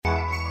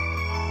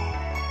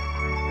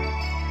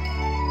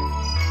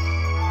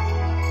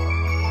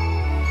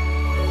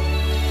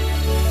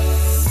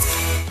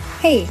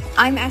Hey,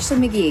 I'm Ashley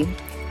McGee.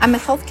 I'm a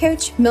health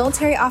coach,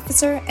 military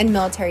officer, and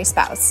military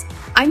spouse.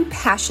 I'm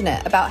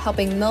passionate about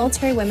helping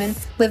military women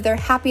live their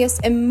happiest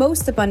and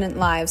most abundant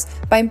lives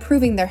by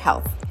improving their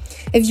health.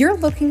 If you're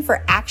looking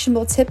for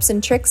actionable tips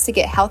and tricks to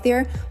get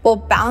healthier while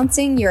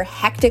balancing your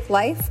hectic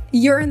life,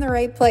 you're in the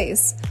right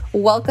place.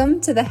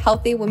 Welcome to the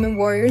Healthy Women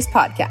Warriors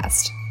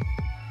podcast.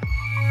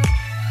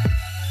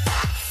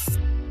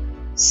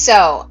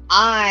 So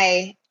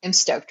I am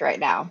stoked right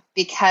now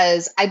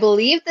because I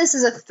believe this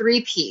is a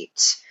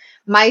three-peat.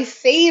 My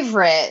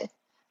favorite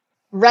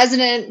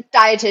resident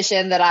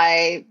dietitian that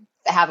I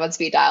have on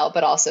speed dial,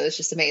 but also is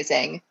just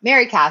amazing,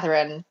 Mary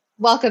Catherine.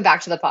 Welcome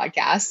back to the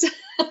podcast.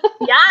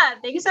 Yeah,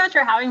 thank you so much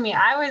for having me.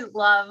 I always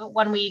love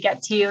when we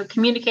get to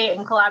communicate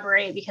and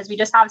collaborate because we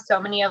just have so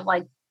many of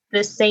like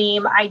the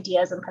same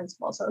ideas and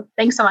principles. So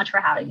thanks so much for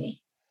having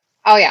me.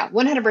 Oh yeah,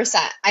 100%.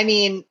 I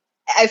mean,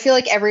 I feel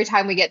like every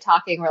time we get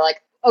talking, we're like,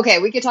 okay,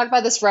 we could talk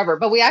about this forever,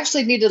 but we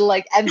actually need to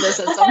like end this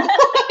at some point.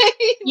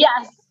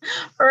 Yes,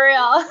 for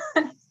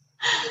real.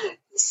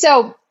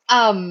 So,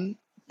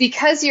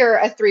 because you're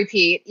a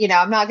three-peat,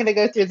 I'm not going to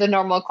go through the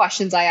normal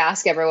questions I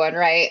ask everyone,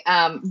 right?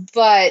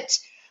 But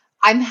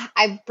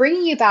I'm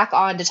bringing you back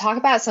on to talk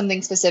about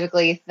something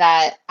specifically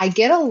that I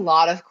get a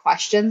lot of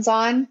questions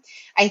on.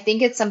 I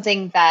think it's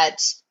something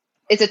that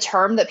it's a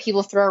term that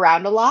people throw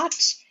around a lot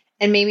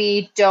and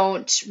maybe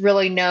don't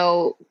really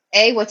know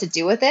A, what to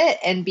do with it,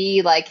 and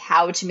B, like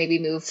how to maybe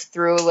move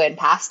through and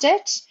past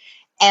it.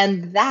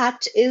 And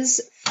that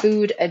is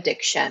food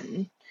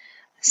addiction.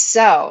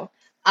 So,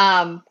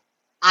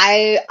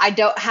 I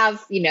don't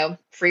have,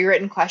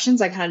 pre-written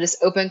questions. I kind of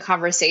just open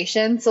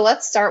conversation. So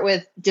let's start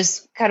with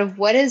just kind of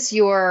what's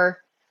your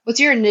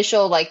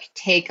initial like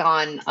take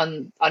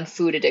on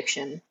food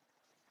addiction?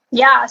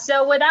 Yeah.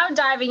 So without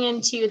diving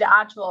into the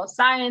actual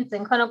science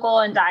and clinical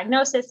and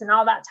diagnosis and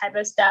all that type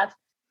of stuff,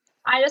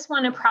 I just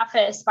want to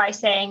preface by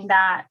saying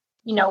that,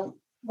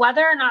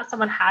 whether or not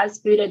someone has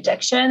food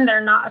addiction,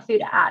 they're not a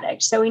food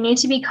addict. So we need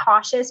to be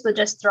cautious with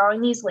just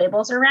throwing these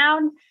labels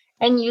around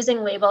and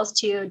using labels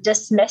to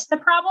dismiss the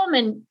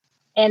problem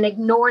and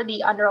ignore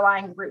the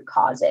underlying root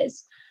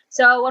causes.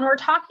 So when we're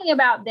talking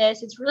about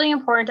this, it's really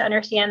important to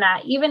understand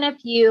that even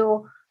if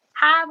you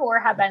have or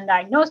have been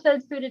diagnosed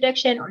with food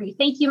addiction, or you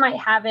think you might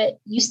have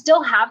it, you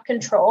still have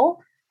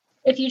control.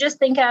 If you just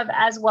think of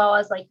as well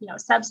as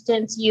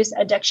substance use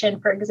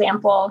addiction, for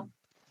example,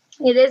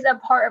 it is a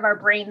part of our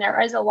brain.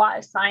 There is a lot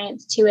of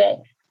science to it.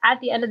 At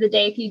the end of the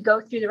day, if you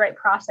go through the right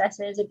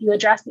processes, if you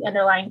address the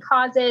underlying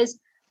causes,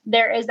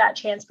 there is that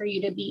chance for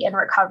you to be in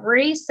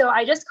recovery. So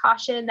I just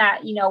caution that,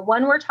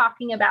 when we're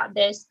talking about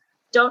this,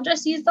 don't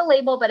just use the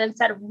label, but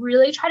instead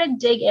really try to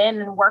dig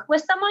in and work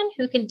with someone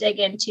who can dig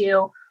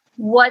into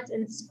what's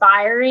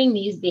inspiring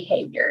these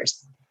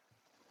behaviors.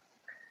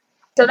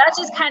 So that's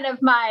just kind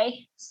of my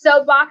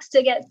soapbox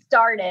to get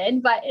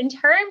started. But in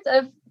terms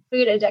of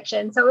food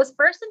addiction, so it was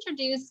first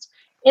introduced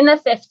in the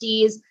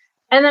 50s,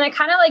 and then it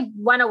kind of like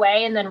went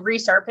away and then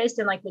resurfaced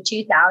in like the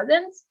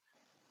 2000s.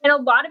 And a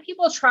lot of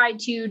people tried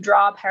to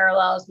draw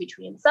parallels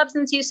between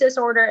substance use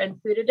disorder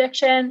and food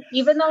addiction,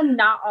 even though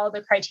not all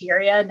the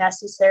criteria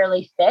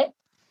necessarily fit.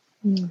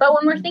 Mm-hmm. But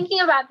when we're thinking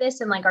about this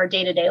in like our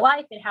day-to-day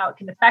life and how it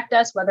can affect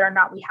us, whether or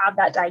not we have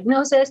that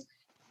diagnosis,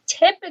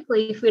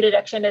 typically food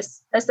addiction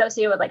is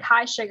associated with like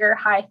high sugar,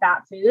 high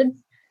fat foods.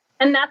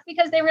 And that's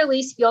because they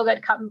release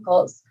feel-good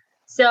chemicals.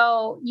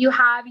 So you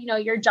have,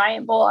 your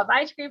giant bowl of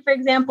ice cream, for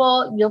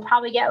example, you'll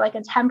probably get like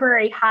a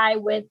temporary high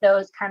with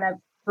those kind of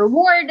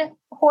reward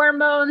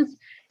hormones.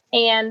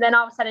 And then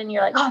all of a sudden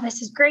you're like, oh,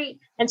 this is great.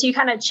 And so you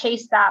kind of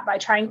chase that by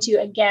trying to,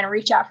 again,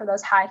 reach out for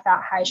those high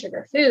fat, high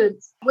sugar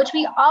foods, which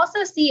we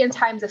also see in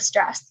times of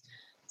stress.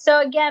 So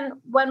again,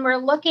 when we're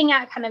looking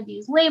at kind of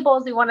these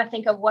labels, we want to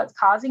think of what's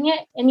causing it.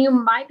 And you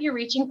might be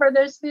reaching for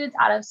those foods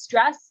out of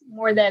stress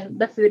more than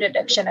the food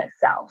addiction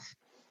itself.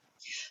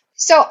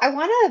 So I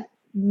want to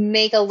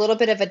make a little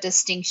bit of a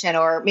distinction,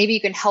 or maybe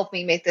you can help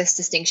me make this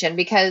distinction,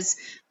 because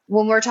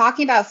when we're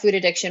talking about food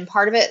addiction,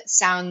 part of it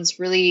sounds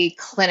really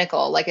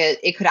clinical, like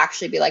it could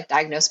actually be like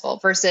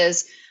diagnosable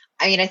versus,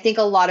 I think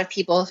a lot of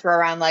people throw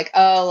around like,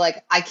 oh,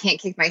 like I can't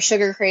kick my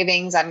sugar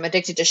cravings, I'm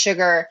addicted to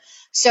sugar.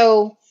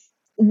 So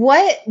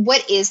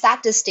what is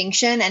that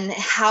distinction, and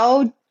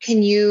how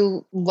can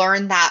you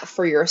learn that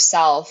for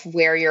yourself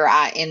where you're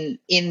at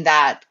in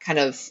that kind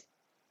of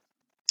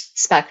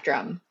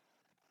spectrum?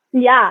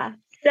 Yeah.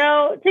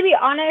 So to be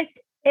honest,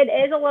 it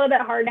is a little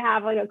bit hard to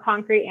have like a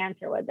concrete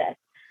answer with this.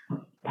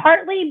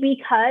 Partly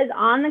because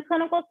on the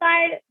clinical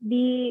side,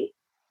 the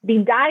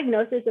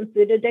diagnosis of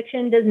food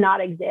addiction does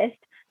not exist.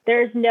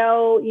 There's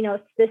no,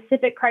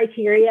 specific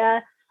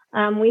criteria.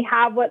 We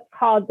have what's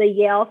called the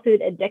Yale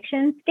Food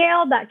Addiction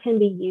Scale that can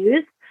be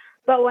used.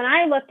 But when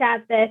I looked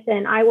at this,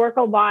 and I work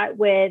a lot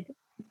with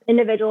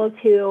individuals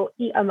who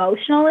eat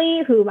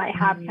emotionally, who might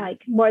have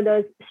like more of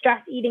those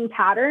stress eating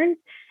patterns.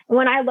 And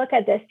when I look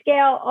at this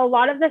scale, a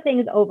lot of the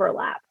things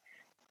overlap.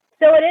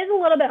 So it is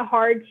a little bit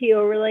hard to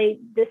really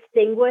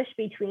distinguish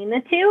between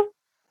the two.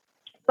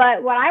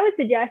 But what I would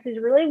suggest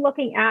is really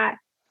looking at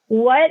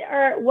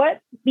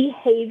what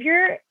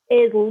behavior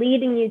is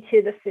leading you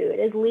to the food,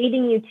 is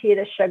leading you to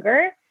the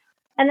sugar.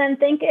 And then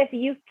think if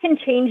you can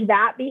change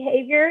that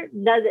behavior,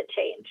 does it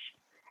change?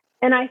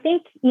 And I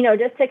think,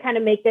 just to kind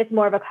of make this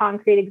more of a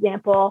concrete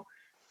example,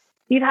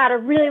 you've had a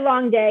really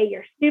long day,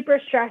 you're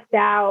super stressed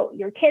out,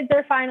 your kids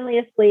are finally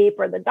asleep,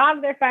 or the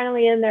dogs are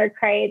finally in their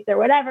crates, or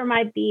whatever it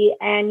might be,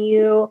 and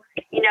you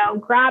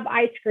grab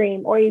ice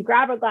cream, or you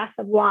grab a glass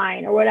of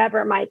wine, or whatever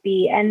it might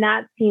be, and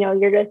that's,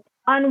 you're just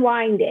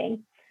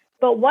unwinding.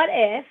 But what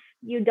if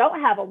you don't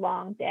have a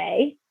long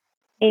day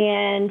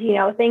and,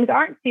 things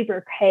aren't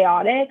super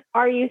chaotic?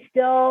 Are you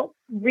still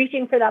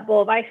reaching for that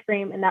bowl of ice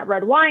cream and that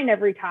red wine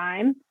every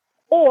time?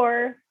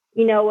 Or,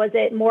 was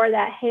it more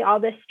that, hey, all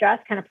this stress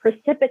kind of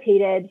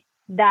precipitated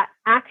that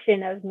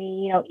action of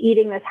me,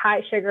 eating this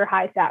high sugar,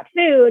 high fat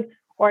food,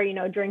 or,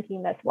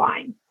 drinking this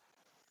wine?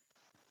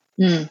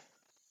 That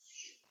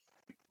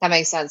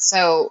makes sense.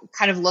 So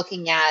kind of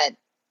looking at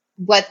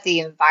what the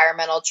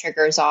environmental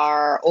triggers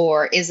are,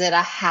 or is it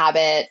a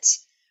habit,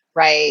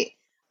 right?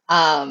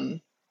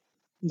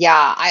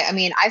 Yeah, I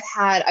mean, I've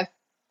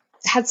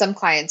had some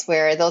clients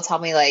where they'll tell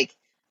me like,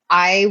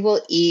 I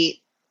will eat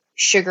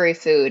sugary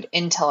food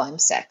until I'm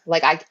sick.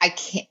 Like I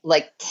can't,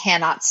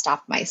 cannot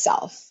stop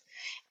myself.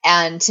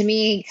 And to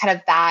me, kind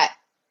of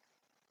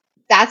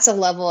that's a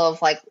level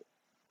of like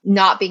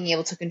not being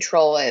able to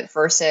control it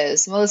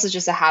versus, well, this is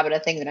just a habit, a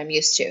thing that I'm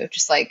used to.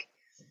 Just like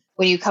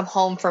when you come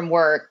home from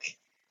work,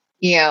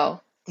 the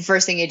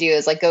first thing you do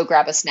is like go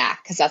grab a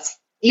snack. Cause that's,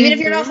 even if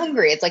you're not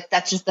hungry, it's like,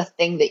 that's just the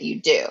thing that you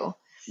do.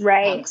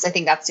 Right. Cause I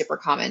think that's super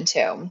common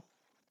too.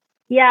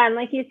 Yeah. And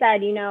like you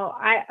said,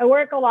 I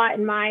work a lot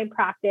in my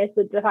practice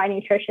with Defy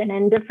Nutrition,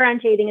 and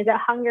differentiating, is it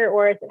hunger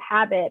or is it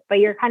habit? But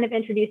you're kind of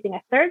introducing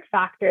a third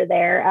factor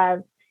there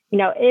of,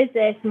 is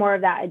this more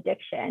of that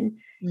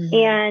addiction?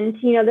 And,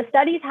 the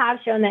studies have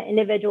shown that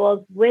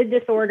individuals with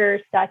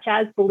disorders such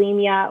as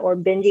bulimia or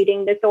binge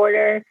eating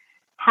disorder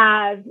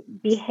have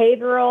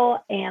behavioral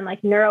and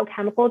like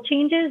neurochemical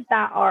changes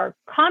that are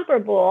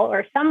comparable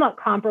or somewhat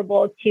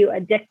comparable to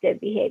addictive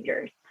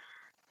behaviors.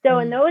 So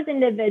in those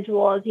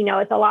individuals,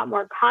 it's a lot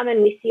more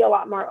common. We see a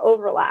lot more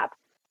overlap.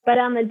 But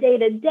on the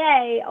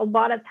day-to-day, a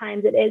lot of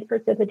times it is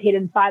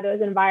precipitated by those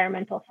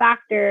environmental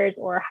factors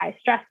or high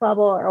stress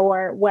level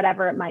or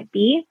whatever it might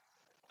be.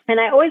 And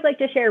I always like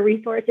to share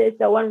resources.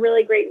 So one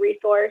really great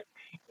resource,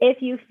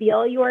 if you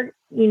feel you're,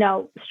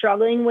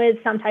 struggling with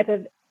some type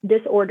of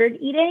disordered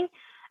eating,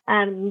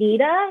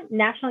 NEDA,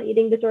 National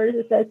Eating Disorders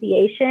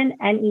Association,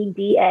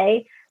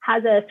 NEDA,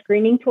 has a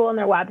screening tool on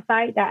their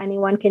website that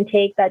anyone can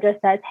take that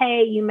just says,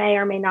 hey, you may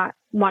or may not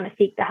want to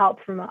seek the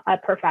help from a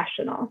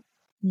professional.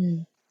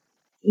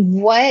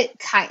 What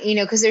kind,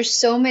 because there's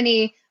so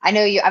many, I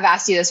know I've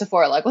asked you this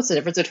before, like what's the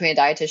difference between a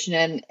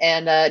dietitian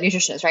and a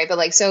nutritionist, right? But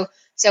like, so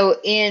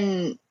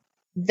in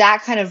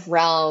that kind of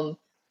realm,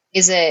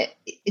 is it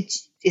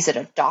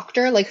a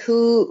doctor? Like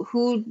who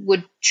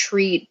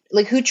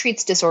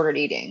treats disordered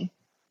eating?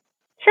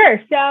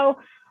 Sure. So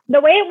the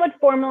way it would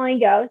formally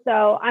go,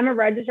 so I'm a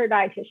registered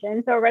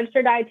dietitian. So a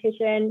registered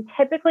dietitian,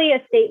 typically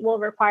a state will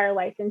require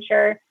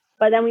licensure,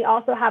 but then we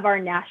also have our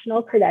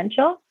national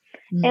credential.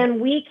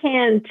 And we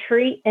can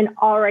treat an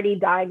already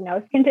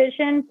diagnosed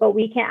condition, but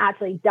we can't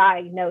actually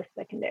diagnose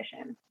the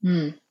condition.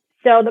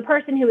 So the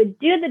person who would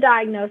do the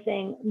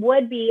diagnosing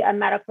would be a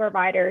medical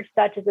provider,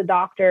 such as a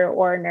doctor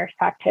or a nurse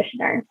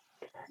practitioner.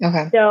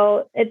 Okay.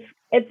 So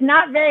it's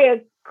not very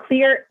a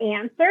clear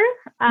answer,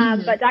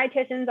 but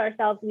dietitians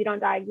ourselves, we don't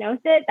diagnose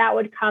it. That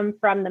would come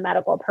from the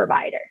medical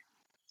provider.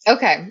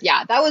 Okay.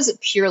 Yeah. That was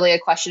purely a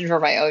question for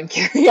my own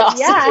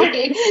curiosity. Yeah.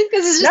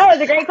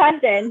 It's a great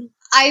question.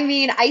 I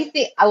mean, I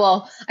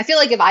feel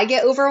like if I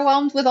get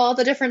overwhelmed with all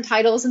the different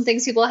titles and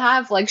things people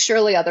have, like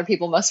surely other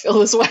people must feel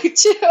this way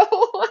too.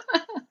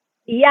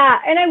 Yeah.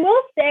 And I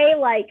will say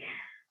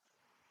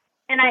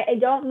and I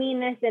don't mean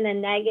this in a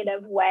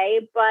negative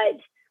way, but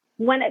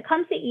when it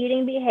comes to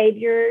eating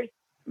behaviors,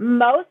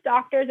 most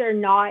doctors are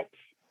not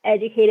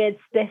educated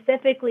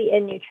specifically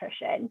in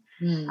nutrition.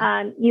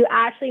 You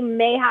actually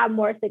may have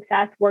more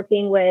success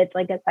working with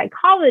like a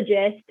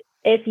psychologist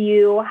if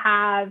you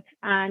have,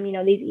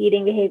 these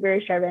eating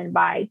behaviors driven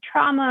by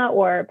trauma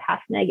or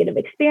past negative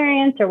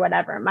experience or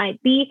whatever it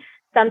might be.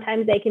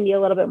 Sometimes they can be a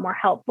little bit more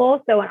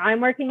helpful. So when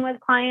I'm working with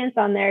clients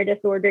on their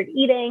disordered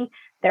eating,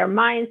 their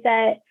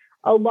mindset,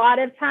 a lot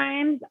of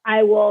times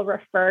I will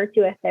refer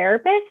to a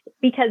therapist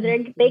because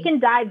they can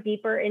dive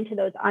deeper into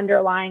those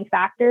underlying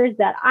factors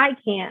that I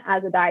can't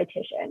as a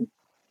dietitian.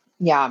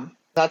 Yeah,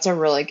 that's a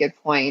really good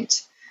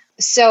point.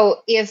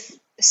 So if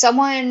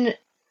someone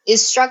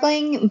is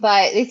struggling,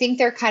 but they think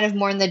they're kind of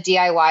more on the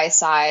DIY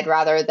side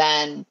rather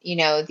than,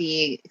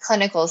 the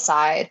clinical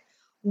side,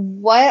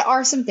 what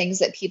are some things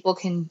that people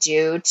can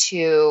do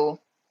to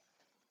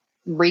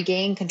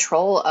regain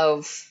control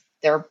of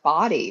their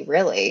body,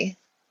 really?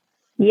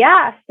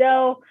 Yeah.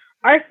 So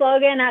our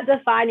slogan at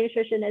Defy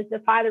Nutrition is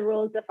defy the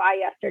rules, defy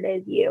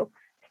yesterday's you.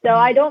 So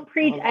I don't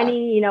preach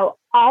any,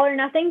 all or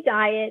nothing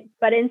diet,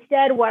 but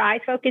instead what I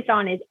focus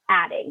on is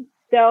adding.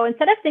 So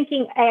instead of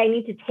thinking, hey, I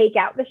need to take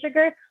out the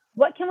sugar,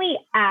 what can we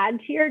add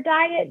to your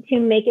diet to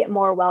make it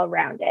more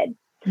well-rounded?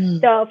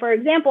 So for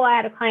example, I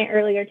had a client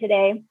earlier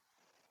today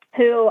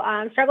who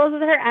struggles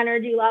with her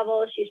energy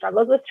levels. She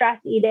struggles with stress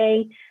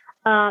eating,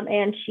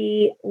 and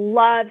she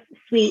loves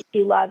sweet.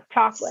 She loves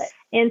chocolate.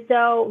 And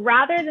so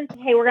rather than say,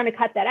 hey, we're going to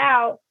cut that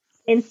out,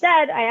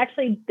 instead, I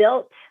actually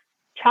built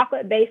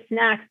chocolate-based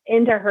snacks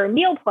into her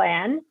meal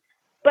plan,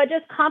 but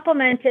just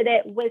complemented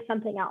it with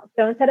something else.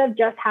 So instead of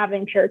just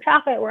having pure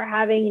chocolate, we're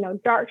having,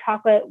 dark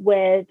chocolate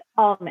with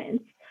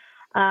almonds.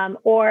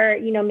 Or,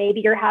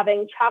 maybe you're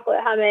having chocolate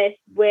hummus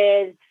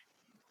with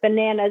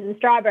bananas and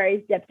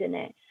strawberries dipped in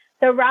it.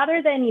 So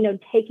rather than,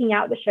 taking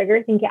out the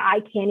sugar, thinking I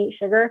can't eat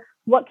sugar,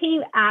 what can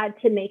you add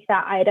to make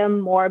that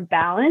item more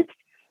balanced?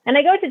 And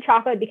I go to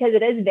chocolate because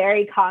it is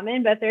very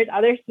common, but there's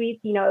other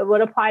sweets, it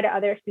would apply to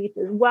other sweets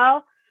as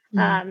well.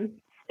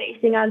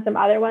 Spacing on some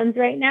other ones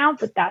right now,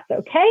 but that's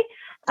okay.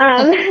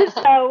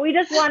 So we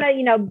just want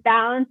to,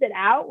 balance it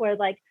out where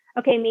like,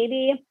 okay,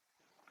 maybe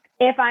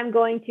if I'm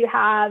going to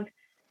have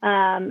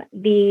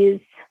these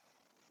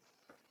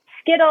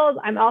Skittles,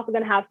 I'm also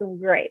going to have some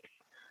grapes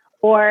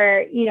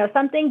or,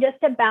 something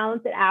just to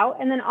balance it out.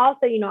 And then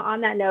also,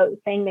 on that note,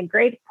 saying the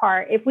grapes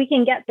part, if we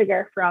can get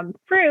sugar from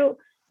fruit,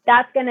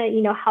 that's going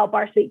to, help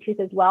our sweet tooth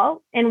as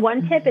well. And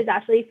one tip is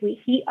actually if we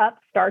heat up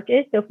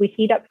starches, so if we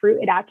heat up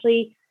fruit, it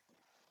actually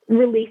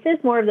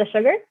releases more of the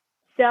sugar.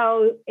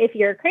 So if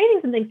you're craving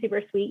something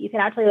super sweet, you can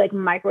actually like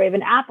microwave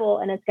an apple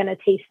and it's going to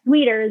taste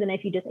sweeter than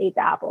if you just ate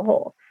the apple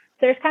whole.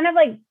 So there's kind of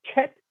like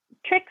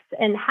tricks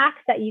and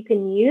hacks that you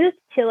can use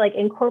to like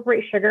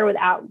incorporate sugar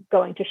without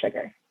going to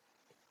sugar.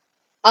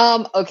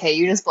 Okay,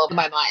 you just blew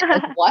my mind.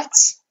 Like what?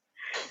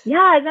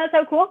 Yeah, isn't that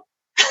so cool?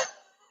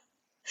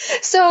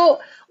 So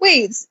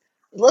wait,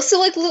 so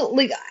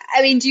like,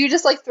 I mean, do you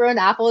just like throw an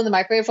apple in the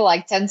microwave for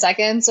like 10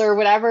 seconds or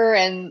whatever?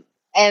 And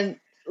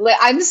like,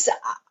 I know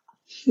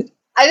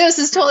this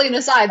is totally an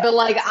aside, but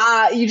like,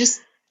 I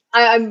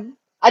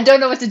don't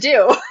know what to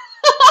do.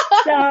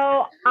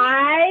 So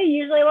I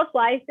usually will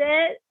slice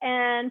it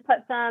and put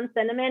some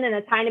cinnamon and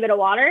a tiny bit of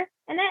water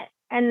in it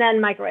and then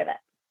microwave it.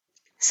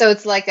 So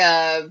it's like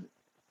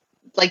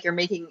you're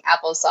making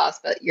applesauce,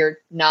 but you're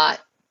not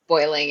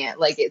boiling it.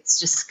 Like it's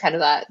just kind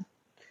of that.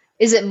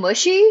 Is it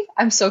mushy?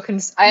 I'm so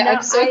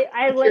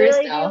I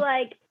literally do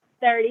like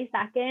 30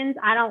 seconds.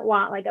 I don't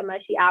want like a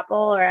mushy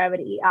apple or I would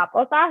eat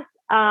applesauce.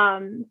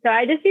 So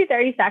I just do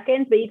 30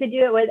 seconds, but you could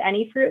do it with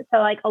any fruit. So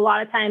like a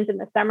lot of times in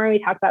the summer, we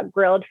talk about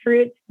grilled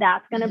fruits.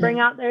 That's going to bring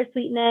out their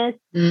sweetness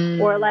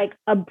or like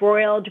a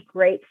broiled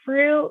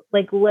grapefruit,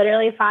 like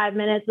literally 5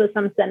 minutes with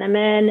some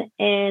cinnamon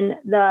in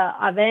the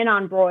oven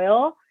on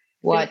broil.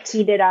 Just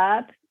heat it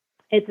up.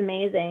 It's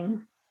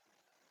amazing.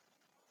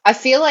 I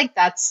feel like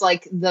that's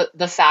like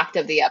the fact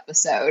of the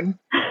episode.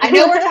 I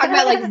know we're talking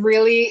about like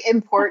really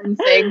important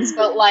things,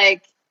 but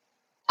like,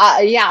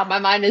 yeah, my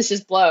mind is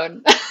just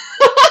blown.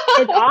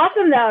 It's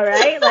awesome though,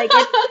 right? Like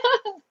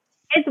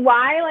it's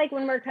why like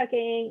when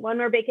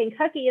we're baking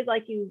cookies,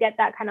 like you get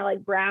that kind of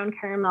like brown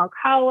caramel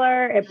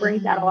color. It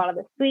brings out a lot of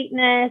the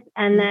sweetness.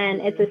 And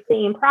then it's the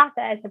same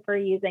process if we're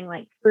using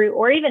like fruit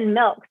or even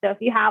milk. So if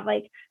you have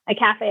like a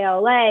cafe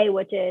au lait,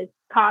 which is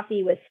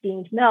coffee with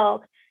steamed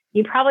milk,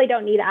 you probably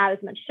don't need to add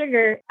as much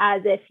sugar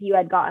as if you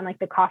had gotten like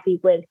the coffee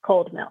with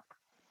cold milk.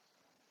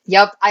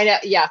 Yep, I know.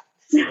 Yeah.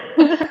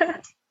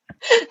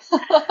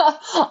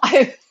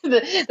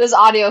 This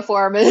audio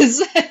form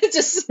is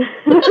just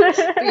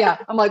yeah.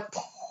 I'm like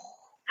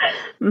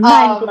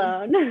mind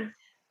blown.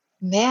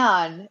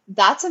 Man,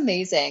 that's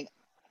amazing.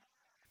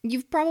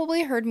 You've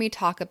probably heard me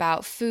talk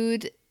about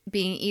food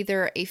being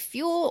either a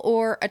fuel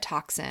or a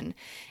toxin.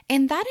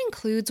 And that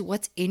includes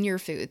what's in your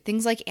food,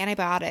 things like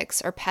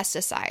antibiotics or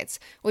pesticides,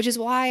 which is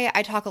why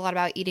I talk a lot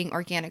about eating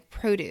organic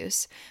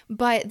produce.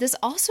 But this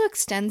also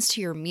extends to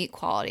your meat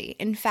quality.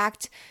 In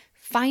fact,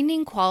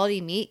 finding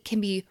quality meat can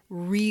be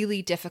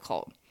really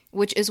difficult,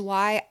 which is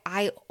why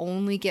I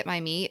only get my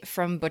meat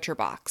from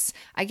ButcherBox.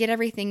 I get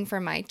everything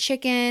from my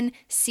chicken,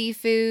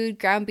 seafood,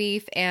 ground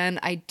beef, and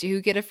I do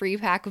get a free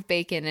pack of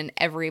bacon in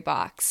every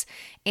box.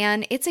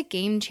 And it's a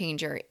game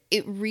changer.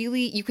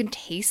 You can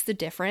taste the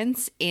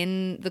difference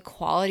in the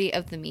quality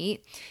of the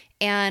meat.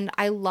 And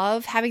I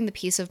love having the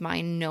peace of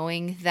mind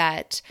knowing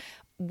that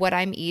what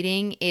I'm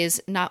eating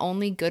is not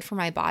only good for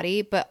my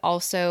body, but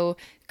also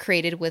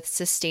created with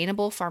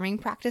sustainable farming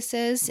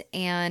practices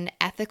and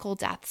ethical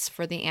deaths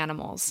for the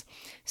animals.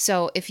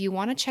 So if you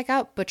want to check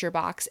out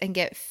ButcherBox and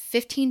get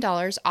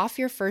 $15 off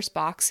your first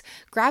box,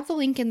 grab the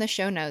link in the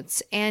show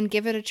notes and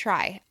give it a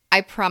try. I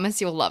promise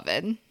you'll love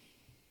it.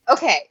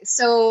 Okay,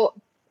 so,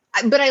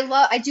 but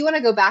I do want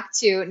to go back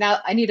to, now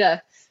I'm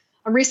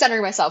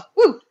recentering myself.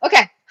 Woo,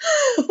 okay.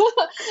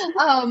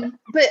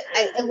 But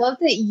I love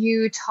that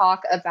you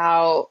talk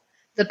about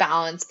the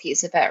balance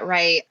piece of it,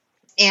 right?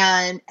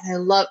 And I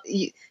love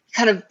you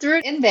kind of threw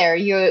it in there.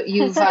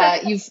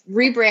 You've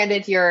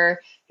rebranded your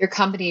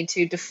company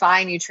to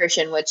Defy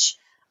Nutrition, which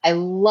I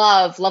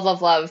love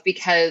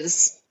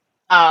because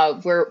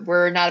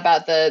we're not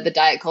about the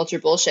diet culture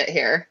bullshit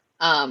here.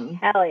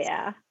 Hell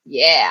yeah.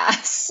 Yeah.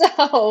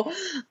 So,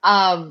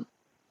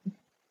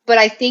 but But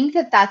I think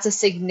that that's a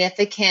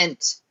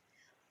significant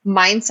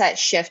mindset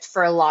shift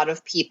for a lot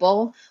of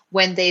people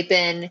when they've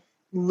been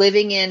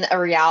living in a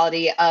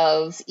reality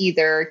of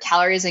either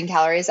calories in,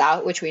 calories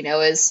out, which we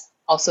know is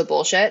also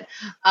bullshit.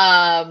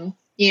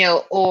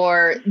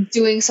 Or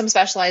doing some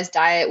specialized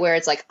diet where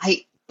it's like,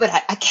 I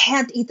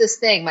can't eat this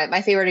thing.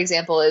 My favorite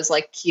example is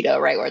like keto,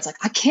 right? Where it's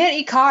like, I can't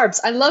eat carbs.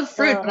 I love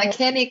fruit, but I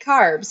can't eat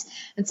carbs.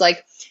 It's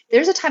like,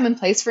 there's a time and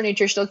place for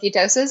nutritional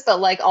ketosis, but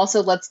like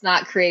also let's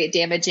not create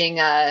damaging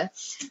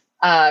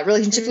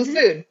relationships with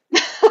food.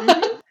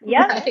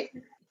 Yeah. Right?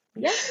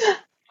 Yeah.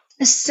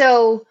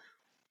 So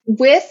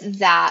with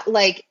that,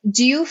 like,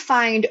 do you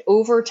find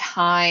over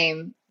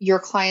time your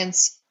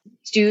clients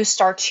do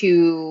start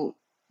to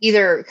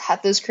either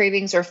cut those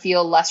cravings or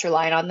feel less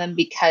reliant on them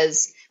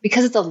because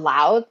it's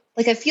allowed?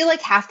 Like, I feel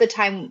like half the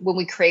time when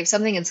we crave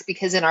something, it's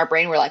because in our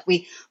brain, we're like,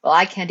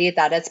 I can't eat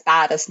that. It's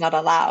bad. It's not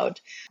allowed.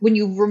 When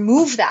you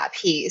remove that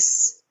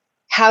piece,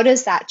 how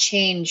does that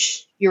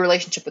change your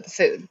relationship with the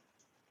food?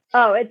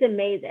 Oh, it's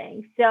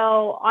amazing.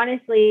 So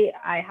honestly,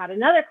 I had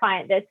another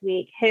client this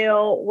week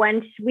who,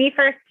 when we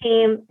first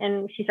came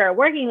and she started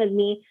working with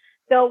me,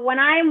 so when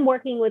I'm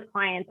working with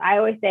clients, I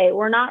always say,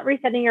 we're not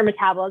resetting your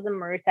metabolism,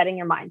 we're resetting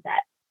your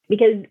mindset.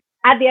 Because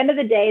at the end of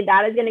the day,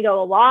 that is going to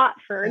go a lot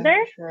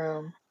further.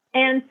 True.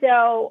 And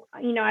so,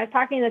 I was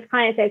talking to this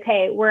client, I said,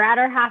 okay, we're at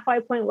our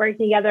halfway point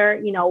working together,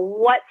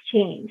 what's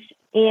changed?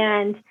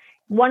 And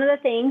one of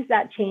the things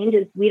that change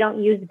is we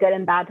don't use good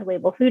and bad to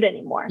label food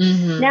anymore.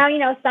 Mm-hmm.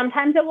 Now,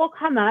 sometimes it will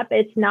come up.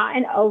 It's not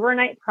an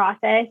overnight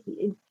process.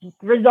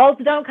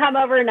 Results don't come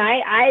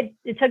overnight.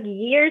 It took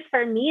years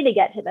for me to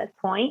get to this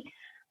point.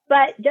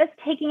 But just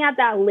taking out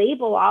that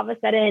label, all of a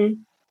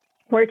sudden,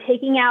 we're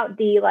taking out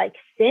the like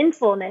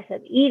sinfulness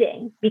of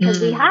eating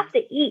because we have to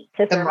eat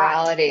to survive. The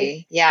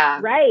morality. Yeah.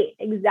 Right.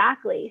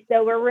 Exactly.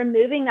 So we're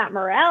removing that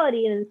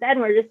morality and instead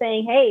we're just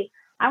saying, hey,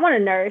 I want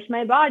to nourish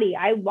my body.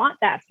 I want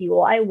that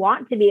fuel. I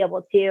want to be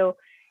able to,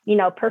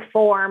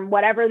 perform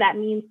whatever that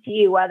means to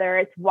you, whether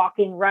it's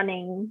walking,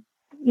 running,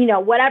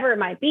 whatever it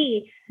might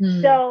be.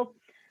 So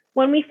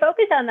when we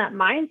focus on that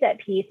mindset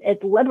piece,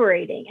 it's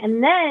liberating.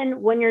 And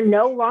then when you're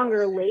no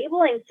longer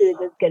labeling foods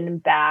as good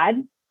and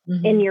bad,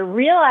 and you're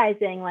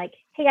realizing like,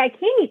 hey, I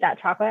can't eat that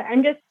chocolate.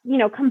 I'm just,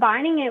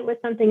 combining it with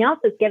something else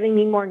that's giving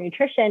me more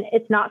nutrition.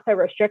 It's not so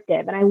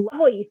restrictive. And I love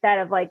what you said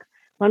of like,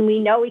 when we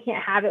know we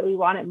can't have it, we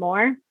want it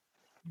more.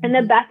 And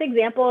the best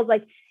example is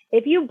like,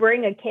 if you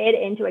bring a kid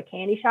into a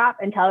candy shop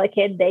and tell the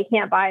kid they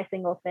can't buy a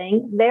single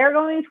thing, they're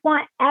going to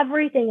want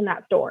everything in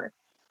that store.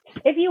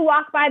 If you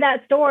walk by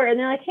that store and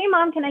they're like, hey,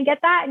 mom, can I get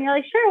that? And you're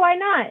like, sure, why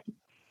not?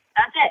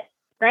 That's it,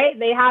 right?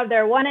 They have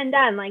their one and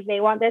done. Like they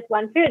want this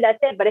one food, that's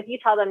it. But if you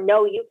tell them,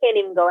 no, you can't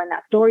even go in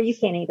that store. You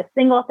can't eat a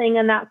single thing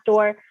in that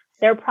store.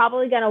 They're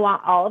probably going to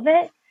want all of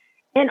it.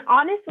 And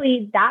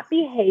honestly, that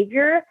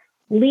behavior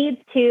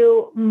leads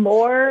to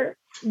more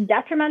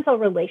detrimental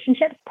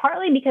relationships,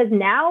 partly because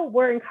now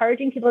we're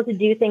encouraging people to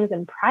do things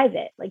in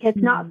private. Like it's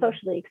not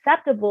socially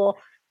acceptable.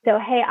 So,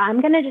 hey,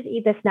 I'm going to just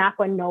eat the snack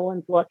when no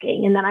one's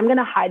looking, and then I'm going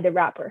to hide the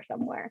wrapper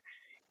somewhere.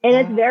 And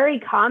it's very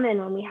common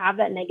when we have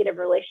that negative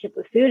relationship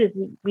with food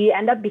is we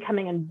end up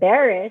becoming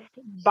embarrassed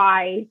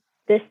by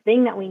this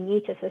thing that we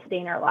need to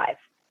sustain our lives.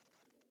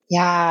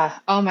 Yeah.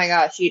 Oh my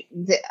gosh.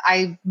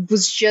 I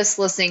was just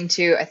listening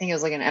to, I think it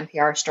was like an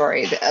NPR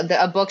story.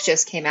 A book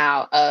just came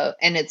out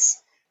and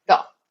it's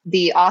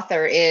the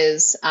author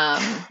is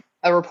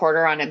a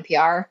reporter on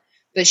NPR,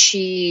 but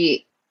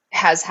she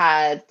has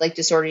had like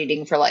disordered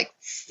eating for like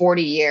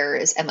 40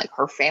 years and like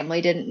her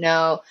family didn't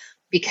know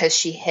because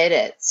she hid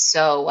it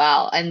so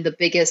well. And the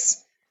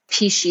biggest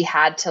piece she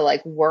had to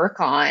like work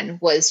on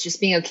was just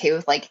being okay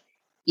with like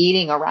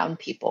eating around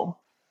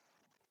people.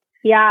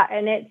 Yeah.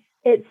 And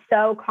it's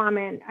so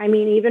common. I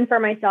mean, even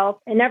for myself,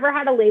 I never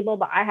had a label,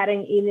 but I had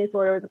an eating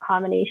disorder. It was a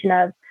combination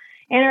of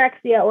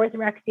anorexia,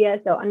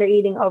 orthorexia, so under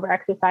eating, over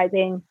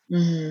exercising.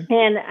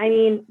 And I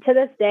mean, to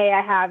this day,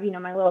 I have,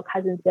 my little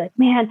cousins be like,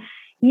 man,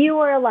 you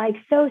were like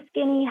so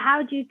skinny.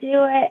 How'd you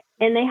do it?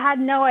 And they had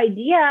no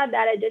idea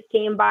that it just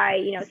came by,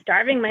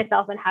 starving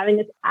myself and having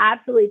this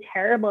absolutely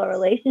terrible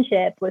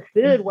relationship with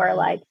food where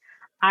like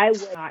I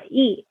would not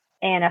eat.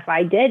 And if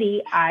I did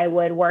eat, I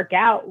would work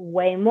out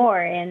way more.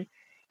 And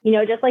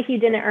just like you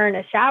didn't earn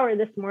a shower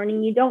this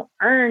morning, you don't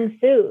earn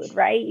food,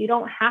 right? You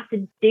don't have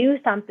to do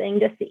something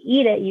just to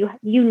eat it.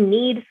 You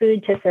need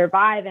food to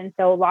survive. And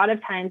so a lot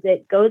of times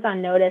it goes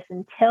unnoticed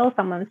until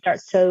someone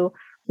starts to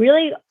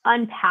really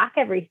unpack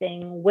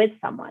everything with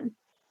someone.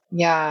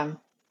 Yeah.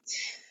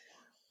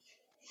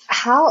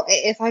 How,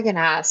 if I can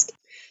ask,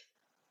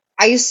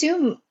 I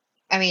assume,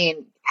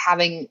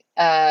 having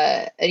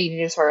an eating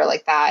disorder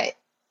like that,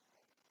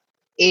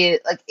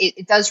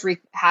 it does wreak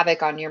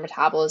havoc on your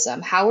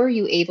metabolism. How are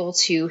you able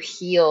to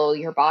heal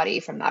your body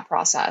from that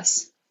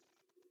process?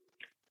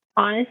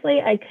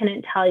 Honestly, I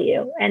couldn't tell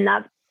you. And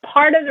that's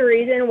part of the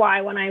reason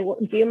why when I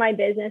do my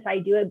business, I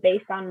do it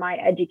based on my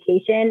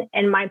education,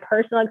 and my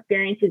personal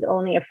experience is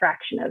only a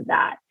fraction of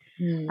that.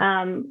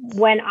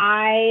 When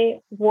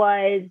I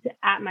was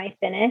at my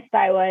thinnest,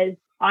 I was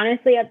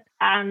honestly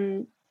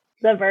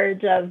the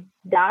verge of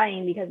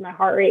dying because my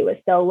heart rate was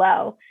so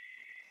low.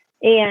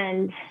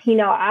 And, you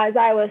know, as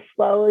I was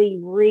slowly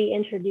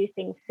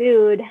reintroducing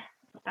food,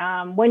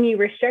 when you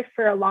restrict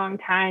for a long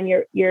time,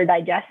 your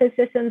digestive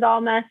system's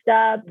all messed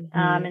up.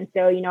 And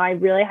so, you know, I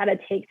really had to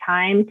take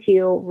time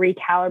to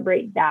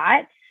recalibrate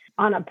that.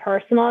 On a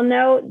personal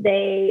note,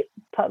 they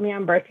put me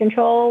on birth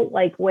control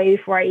like way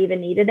before I even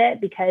needed it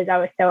because I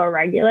was so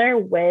irregular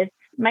with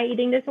my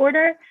eating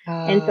disorder.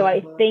 And so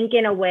I think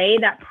in a way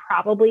that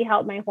probably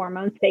helped my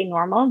hormones stay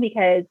normal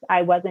because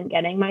I wasn't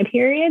getting my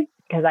period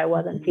because I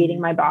wasn't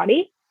feeding my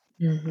body.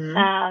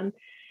 And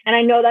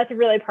I know that's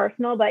really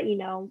personal, but, you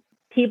know,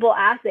 people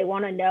ask, they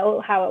want to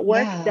know how it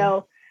works. Yeah.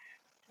 So,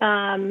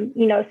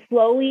 you know,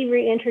 slowly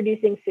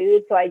reintroducing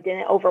food so I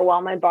didn't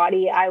overwhelm my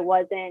body. I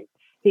wasn't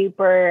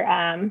super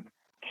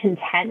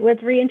content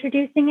with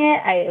reintroducing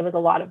it. It was a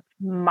lot of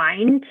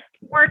mind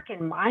work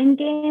and mind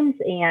games.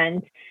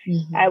 And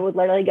I would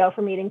literally go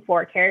from eating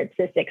 4 carrots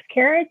to 6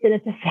 carrots. And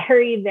it's a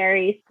very,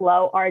 very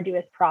slow,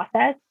 arduous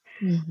process.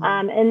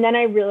 And then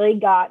I really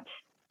got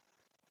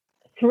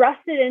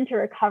thrusted into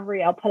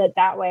recovery. I'll put it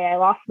that way. I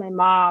lost my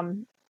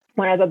mom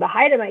when I was at the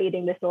height of my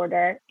eating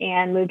disorder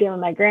and moved in with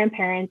my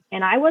grandparents,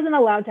 and I wasn't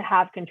allowed to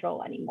have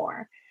control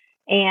anymore.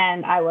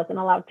 And I wasn't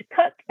allowed to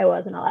cook. I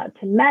wasn't allowed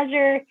to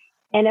measure.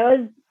 And it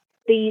was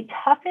the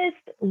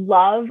toughest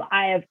love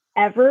I have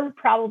ever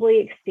probably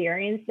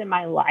experienced in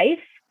my life.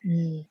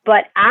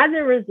 But as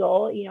a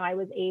result, you know, I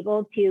was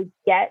able to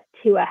get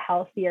to a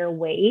healthier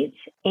weight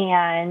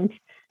and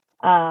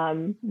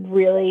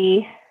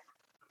really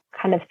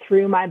kind of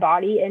threw my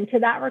body into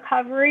that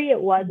recovery. It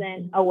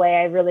wasn't a way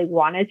I really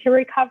wanted to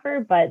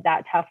recover, but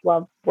that tough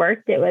love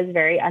worked. It was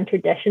very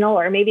untraditional,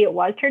 or maybe it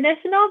was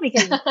traditional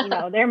because, you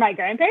know, they're my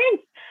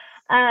grandparents.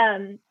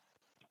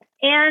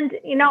 And,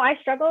 you know, I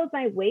struggled with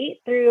my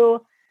weight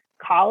through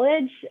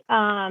college,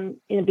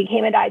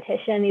 became a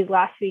dietitian. These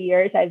last few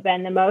years, I've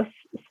been the most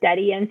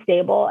steady and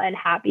stable and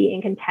happy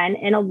and content.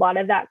 And a lot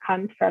of that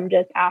comes from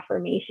just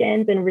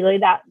affirmations and really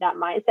that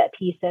mindset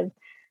piece of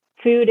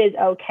food is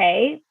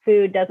okay.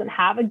 Food doesn't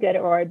have a good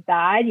or a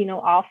bad. You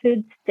know, all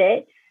foods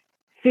fit.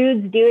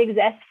 Foods do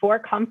exist for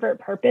comfort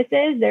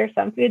purposes. There are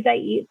some foods I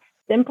eat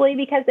simply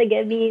because they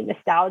give me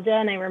nostalgia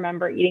and I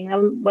remember eating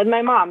them with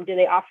my mom. Do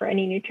they offer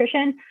any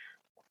nutrition?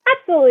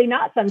 Absolutely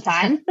not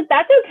sometimes, but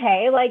that's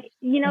okay. Like,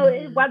 you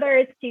know, whether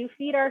it's to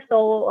feed our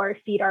soul or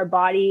feed our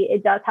body,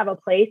 it does have a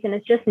place. And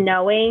it's just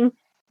knowing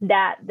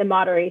that the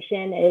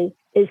moderation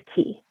is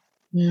key.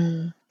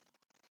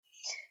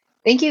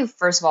 Thank you,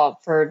 first of all,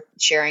 for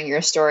sharing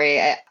your story.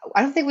 I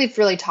don't think we've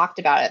really talked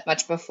about it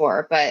much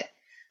before, but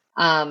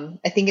I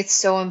think it's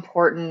so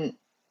important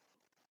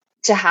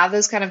to have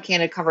those kind of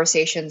candid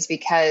conversations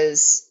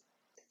because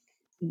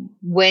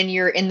when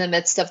you're in the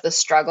midst of the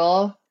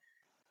struggle,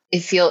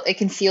 it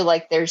can feel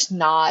like there's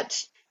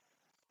not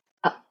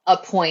a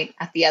point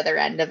at the other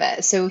end of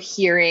it. So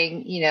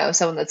hearing, you know,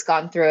 someone that's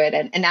gone through it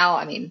and now,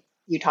 I mean,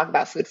 you talk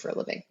about food for a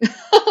living,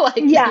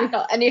 you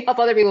know, and you help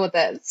other people with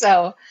it.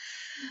 So.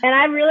 And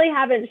I really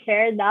haven't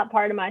shared that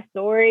part of my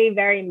story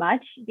very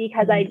much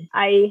because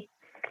I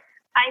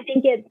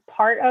think it's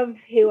part of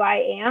who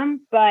I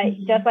am. But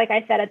just like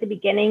I said at the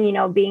beginning, you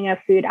know, being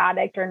a food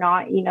addict or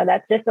not, you know,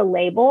 that's just a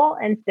label.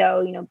 And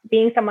so, you know,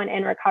 being someone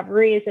in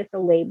recovery is just a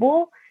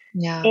label.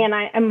 Yeah. And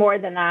I'm more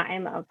than that.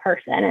 I'm a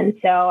person. And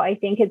so I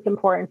think it's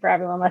important for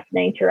everyone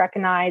listening to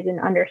recognize and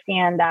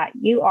understand that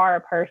you are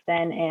a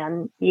person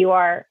and you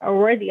are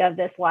worthy of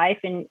this life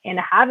and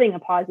having a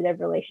positive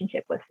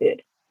relationship with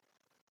food.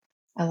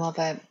 I love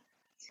it.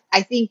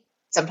 I think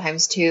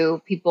sometimes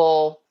too,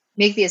 people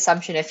make the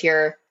assumption if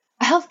you're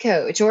a health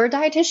coach or a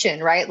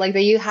dietitian, right? Like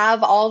that you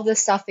have all of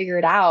this stuff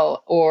figured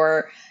out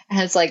and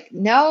it's like,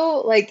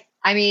 no, like,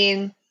 I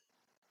mean,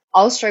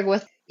 I'll struggle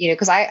with, you know,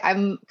 cause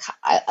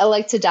I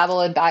like to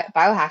dabble in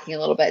biohacking a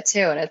little bit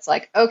too. And it's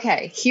like,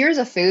 okay, here's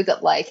a food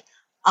that like,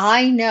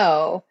 I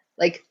know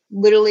like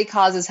literally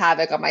causes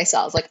havoc on my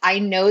cells. Like I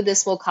know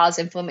this will cause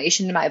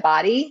inflammation in my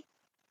body.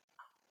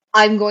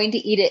 I'm going to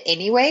eat it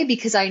anyway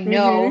because I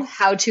know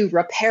how to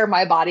repair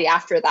my body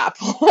after that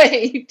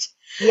point.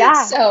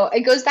 Yeah. So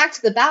it goes back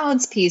to the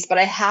balance piece, but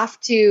I have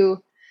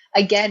to,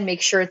 again,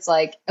 make sure it's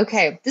like,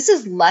 okay, this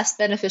is less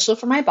beneficial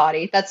for my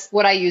body. That's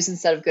what I use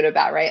instead of good or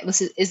bad, right?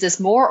 Is this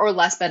more or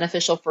less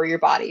beneficial for your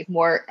body?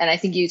 More. And I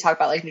think you talk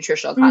about like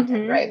nutritional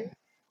content, right?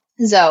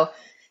 So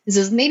this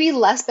is maybe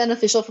less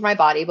beneficial for my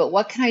body, but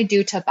what can I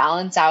do to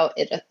balance out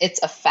its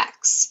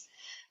effects?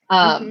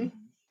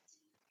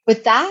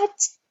 But that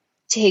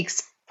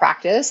takes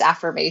practice,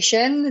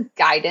 affirmation,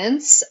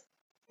 guidance.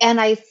 And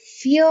I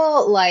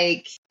feel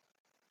like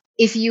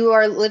if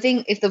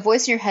the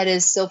voice in your head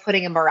is still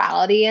putting a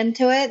morality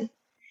into it,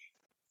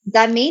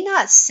 that may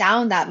not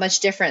sound that much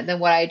different than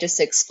what I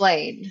just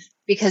explained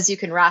because you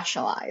can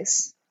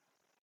rationalize.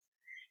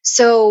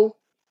 So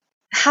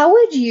how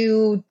would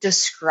you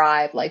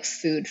describe like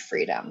food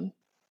freedom?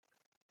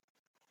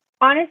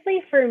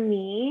 Honestly, for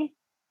me,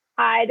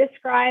 I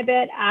describe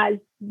it as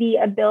the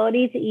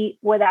ability to eat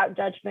without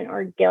judgment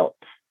or guilt.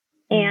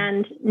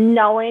 and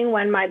knowing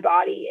when my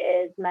body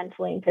is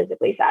mentally and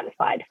physically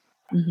satisfied.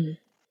 Mm-hmm.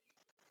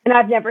 And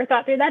I've never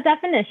thought through that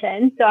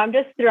definition, so I'm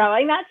just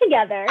throwing that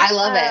together. I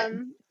love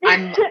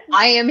it.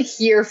 I am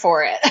here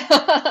for it.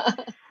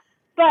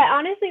 But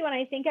honestly, when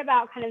I think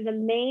about kind of the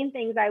main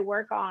things I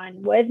work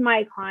on with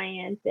my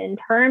clients in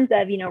terms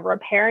of,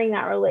 repairing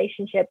that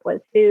relationship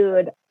with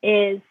food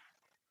is,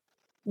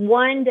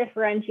 one,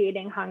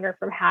 differentiating hunger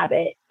from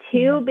habit,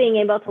 two, being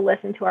able to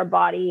listen to our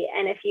body.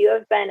 And if you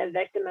have been a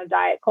victim of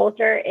diet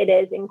culture, it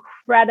is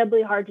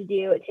incredibly hard to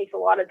do. It takes a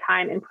lot of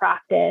time and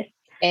practice.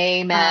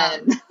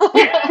 Amen.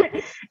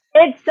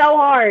 It's so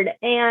hard.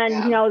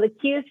 And, the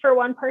cues for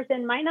one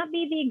person might not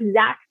be the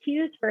exact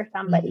cues for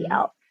somebody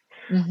else.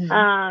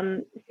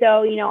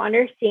 So,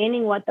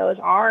 understanding what those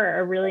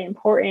are really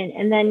important.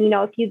 And then,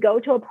 if you go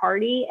to a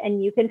party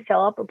and you can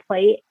fill up a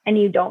plate and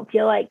you don't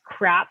feel like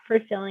crap for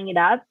filling it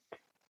up,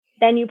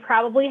 then you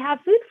probably have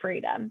food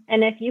freedom.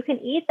 And if you can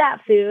eat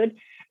that food,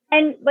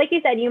 and like you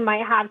said, you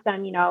might have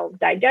some,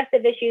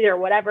 digestive issues or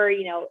whatever,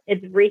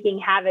 it's wreaking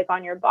havoc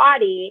on your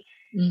body.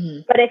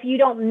 But if you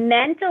don't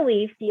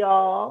mentally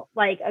feel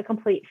like a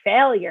complete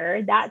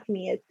failure, that to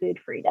me is food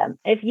freedom.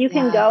 If you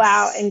can go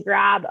out and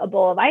grab a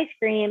bowl of ice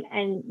cream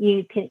and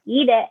you can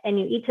eat it and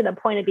you eat to the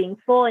point of being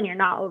full and you're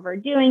not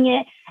overdoing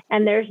it,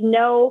 and there's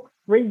no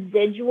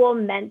residual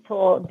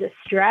mental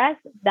distress,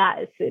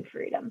 that is food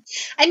freedom.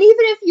 And even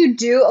if you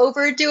do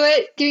overdo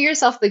it, give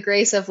yourself the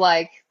grace of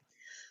like,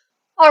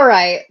 all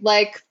right,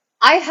 like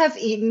I have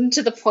eaten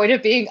to the point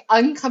of being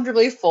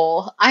uncomfortably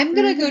full. I'm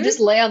going to go just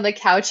lay on the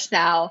couch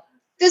now.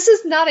 This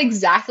isn't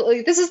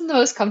the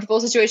most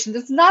comfortable situation.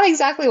 This is not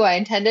exactly what I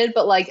intended,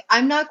 but like,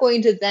 I'm not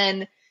going to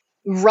then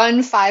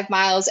run 5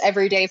 miles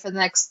every day for the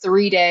next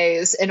 3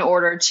 days in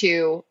order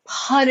to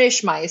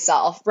punish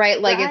myself.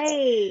 Right. Like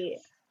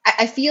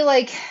I feel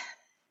like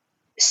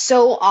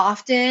so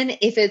often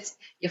if it's,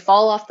 you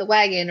fall off the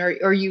wagon or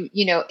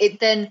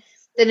then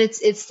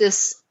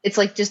it's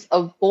like just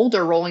a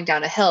boulder rolling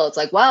down a hill. It's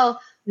like,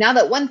 well, now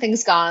that one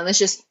thing's gone, let's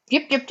just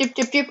dip,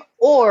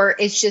 or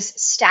it's just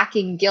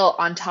stacking guilt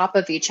on top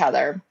of each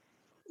other.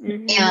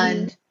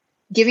 And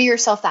giving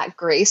yourself that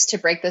grace to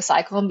break the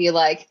cycle and be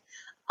like,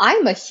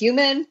 I'm a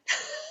human.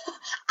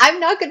 I'm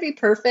not going to be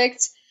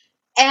perfect.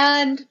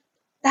 And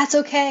that's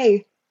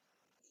okay.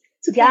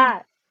 It's okay. Yeah.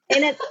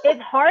 And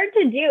it's hard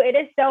to do. It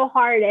is so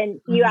hard. And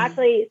you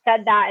actually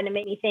said that, and it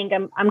made me think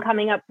I'm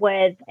coming up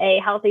with a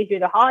Healthy Through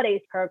the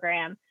Holidays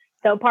program.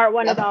 So part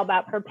one is all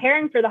about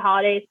preparing for the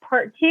holidays.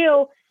 Part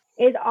two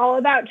is all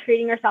about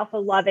treating yourself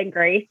with love and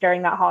grace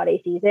during that holiday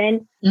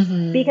season.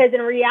 Because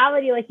in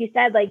reality, like you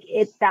said, like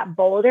it's that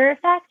boulder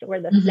effect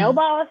or the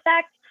snowball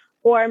effect,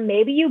 or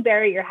maybe you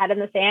bury your head in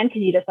the sand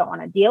because you just don't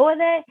want to deal with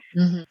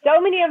it. So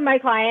many of my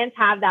clients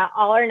have that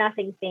all or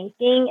nothing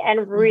thinking,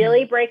 and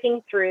really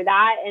breaking through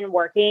that and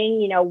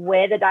working,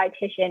 with a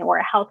dietitian or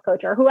a health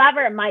coach or whoever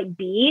it might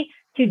be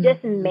to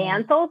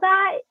dismantle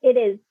that. It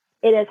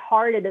is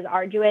hard. It is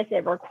arduous.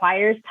 It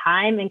requires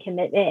time and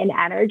commitment and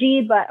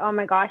energy. But oh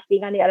my gosh,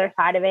 being on the other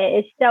side of it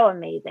is so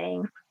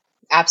amazing.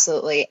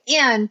 Absolutely.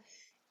 And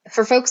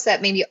for folks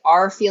that maybe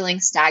are feeling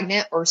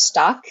stagnant or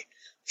stuck,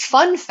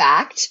 fun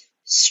fact,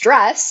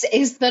 stress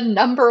is the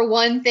number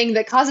one thing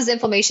that causes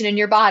inflammation in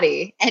your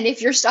body. And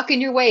if you're stuck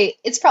in your weight,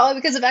 it's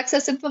probably because of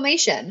excess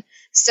inflammation.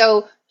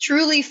 So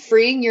truly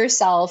freeing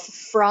yourself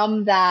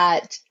from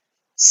that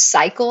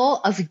cycle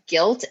of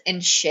guilt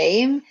and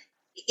shame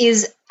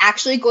is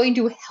actually going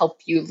to help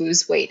you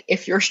lose weight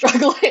if you're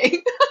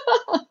struggling.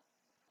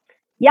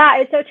 Yeah,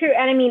 it's so true.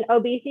 And I mean,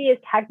 obesity is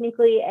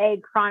technically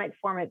a chronic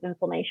form of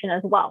inflammation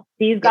as well.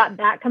 So you've got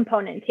that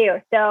component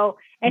too. So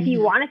if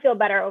you want to feel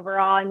better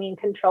overall, I mean,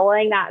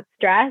 controlling that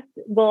stress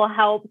will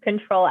help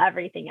control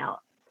everything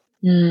else.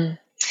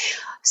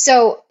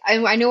 So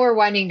I know we're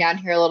winding down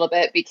here a little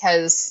bit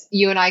because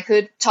you and I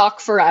could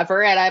talk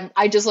forever. And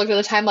I just looked at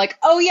the time like,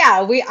 oh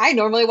yeah, I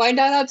normally wind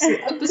down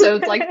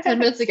episodes like 10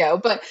 minutes ago,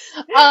 but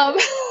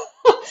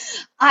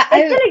it's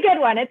been a good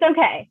one. It's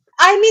okay.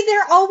 I mean,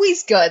 they're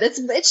always good.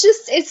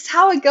 It's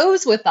how it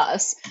goes with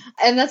us.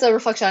 And that's a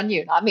reflection on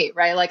you, not me,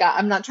 right? Like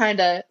I'm not trying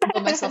to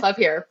build myself up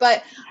here,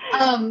 but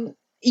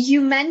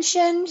you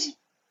mentioned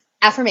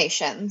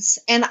affirmations,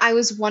 and I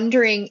was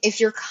wondering if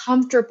you're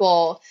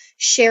comfortable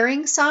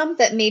sharing some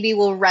that maybe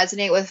will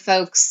resonate with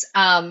folks.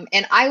 And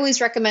I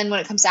always recommend when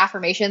it comes to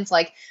affirmations,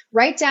 like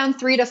write down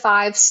 3 to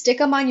 5, stick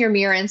them on your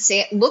mirror and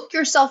look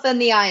yourself in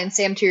the eye and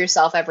say them to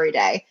yourself every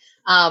day.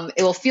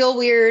 It will feel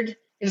weird.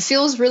 If it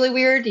feels really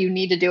weird, you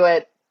need to do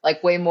it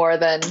like way more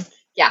than,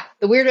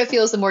 the weirder it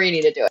feels, the more you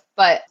need to do it.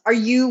 But are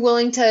you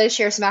willing to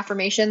share some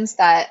affirmations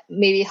that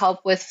maybe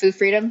help with food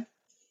freedom?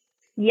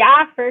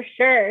 Yeah, for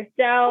sure.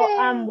 So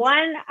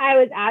one I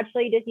was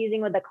actually just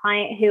using with a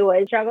client who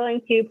was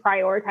struggling to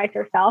prioritize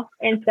herself.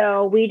 And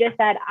so we just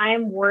said,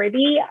 I'm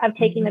worthy of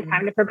taking the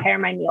time to prepare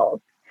my meals.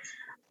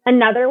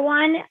 Another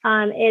one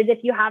is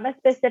if you have a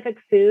specific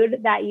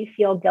food that you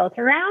feel guilt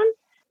around,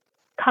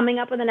 coming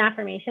up with an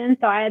affirmation.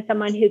 So I had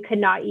someone who could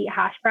not eat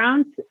hash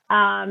browns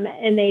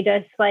and they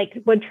just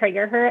like would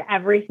trigger her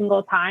every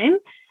single time.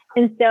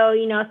 And so,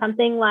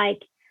 something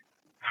like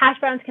hash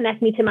browns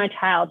connect me to my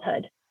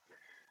childhood.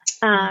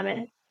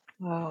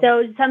 Wow.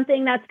 So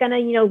something that's going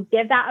to,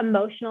 give that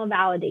emotional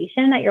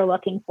validation that you're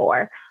looking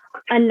for.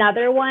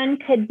 Another one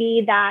could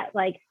be that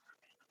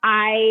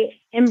I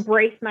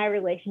embrace my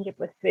relationship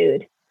with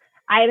food.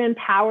 I am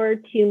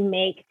empowered to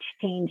make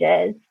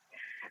changes.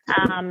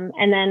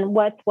 And then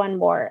what's one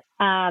more?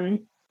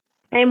 I'm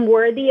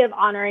worthy of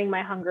honoring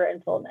my hunger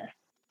and fullness.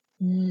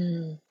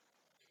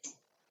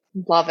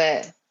 Love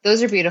it.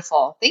 Those are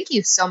beautiful. Thank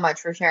you so much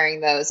for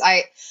sharing those.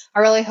 I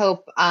really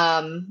hope,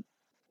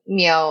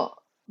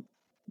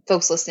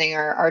 folks listening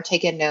are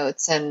taking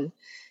notes and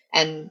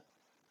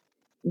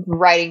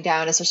writing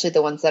down, especially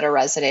the ones that are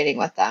resonating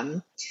with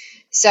them.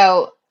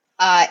 So,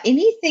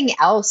 anything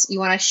else you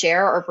want to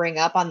share or bring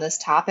up on this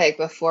topic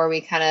before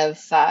we kind of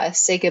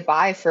say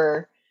goodbye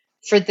for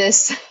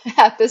this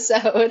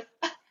episode?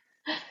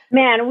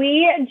 Man,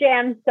 we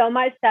jammed so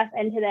much stuff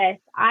into this.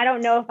 I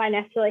don't know if I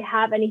necessarily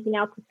have anything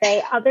else to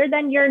say other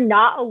than you're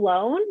not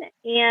alone,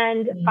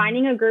 and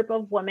finding a group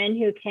of women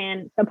who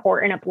can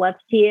support and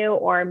uplift you,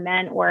 or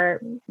men or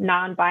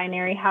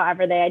non-binary,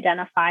 however they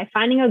identify,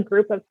 finding a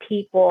group of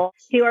people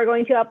who are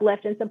going to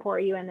uplift and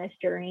support you in this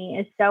journey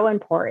is so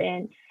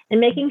important. And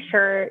making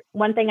sure,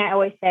 one thing I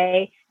always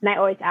say, and I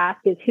always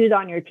ask, is who's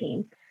on your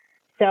team.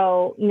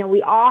 So,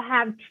 we all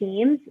have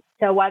teams.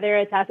 So whether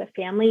it's as a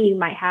family, you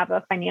might have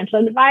a financial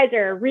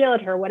advisor, a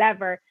realtor,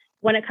 whatever.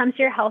 When it comes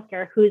to your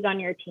healthcare, who's on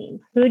your team?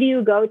 Who do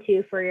you go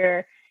to for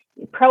your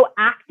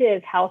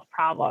proactive health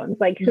problems?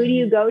 Who do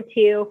you go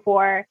to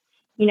for,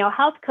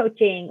 health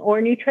coaching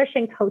or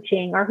nutrition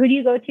coaching? Or who do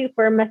you go to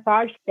for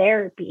massage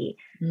therapy?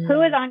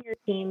 Who is on your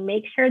team?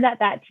 Make sure that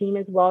team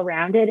is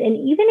well-rounded. And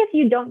even if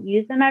you don't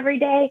use them every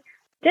day,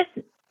 just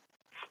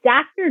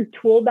stack your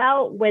tool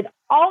belt with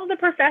all of the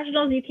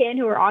professionals you can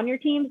who are on your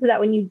team, so that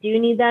when you do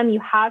need them, you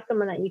have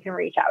someone that you can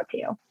reach out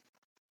to.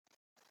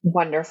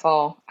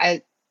 Wonderful.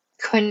 I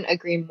couldn't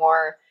agree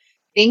more.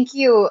 Thank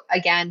you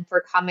again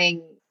for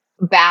coming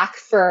back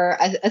for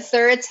a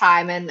third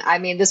time. And I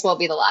mean, this won't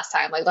be the last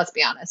time. Let's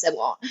be honest, it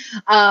won't.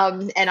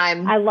 And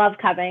I love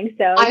coming.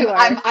 So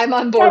I'm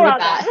on board with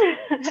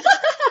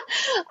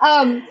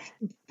that.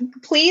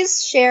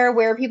 Please share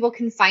where people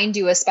can find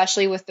you,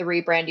 especially with the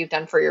rebrand you've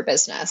done for your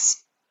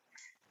business.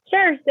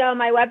 Sure. So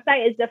my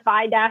website is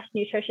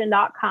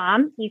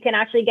defy-nutrition.com. You can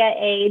actually get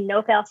a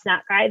no-fail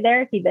snack guide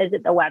there if you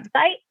visit the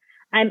website.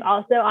 I'm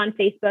also on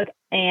Facebook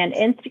and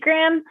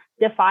Instagram,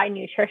 Defy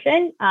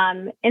Nutrition.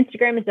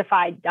 Instagram is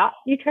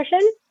defy.nutrition.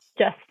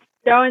 Just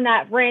throwing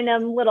that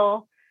random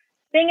little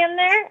thing in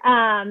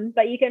there.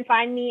 But you can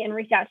find me and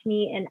reach out to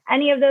me in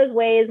any of those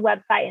ways,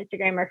 website,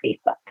 Instagram, or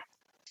Facebook.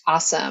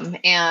 Awesome.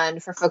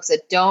 And for folks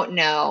that don't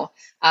know,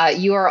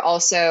 you are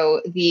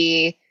also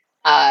the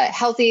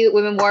Healthy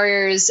Women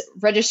Warriors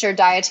registered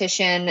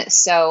dietitian.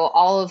 So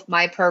all of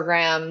my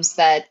programs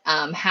that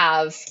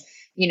have,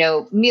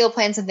 meal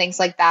plans and things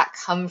like that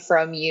come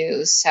from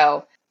you.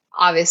 So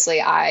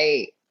obviously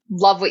I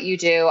love what you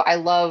do. I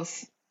love,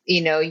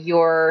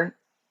 your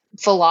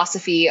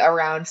philosophy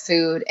around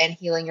food and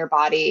healing your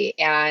body.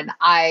 And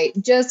I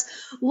just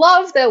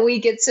love that we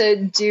get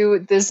to do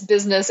this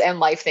business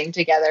and life thing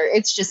together.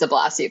 It's just a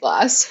blasty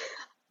blast.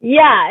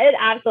 Yeah, it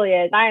absolutely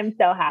is. I am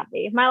so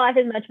happy. My life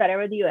is much better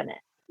with you in it.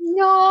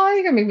 No,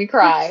 you're going to make me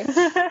cry.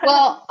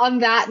 Well, on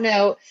that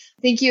note,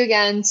 thank you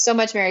again so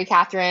much, Mary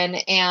Catherine.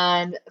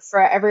 And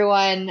for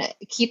everyone,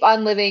 keep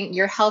on living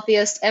your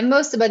healthiest and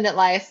most abundant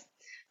life.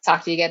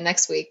 Talk to you again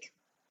next week.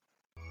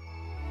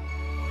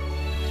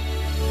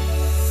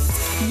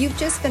 You've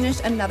just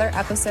finished another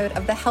episode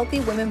of the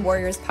Healthy Women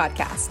Warriors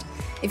podcast.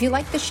 If you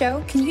like the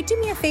show, can you do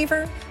me a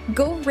favor?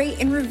 Go rate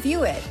and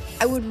review it.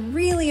 I would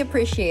really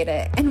appreciate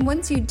it. And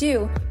once you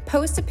do,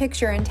 post a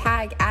picture and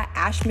tag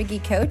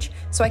 @AshMcGeeCoach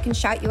so I can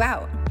shout you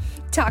out.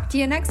 Talk to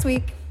you next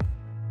week.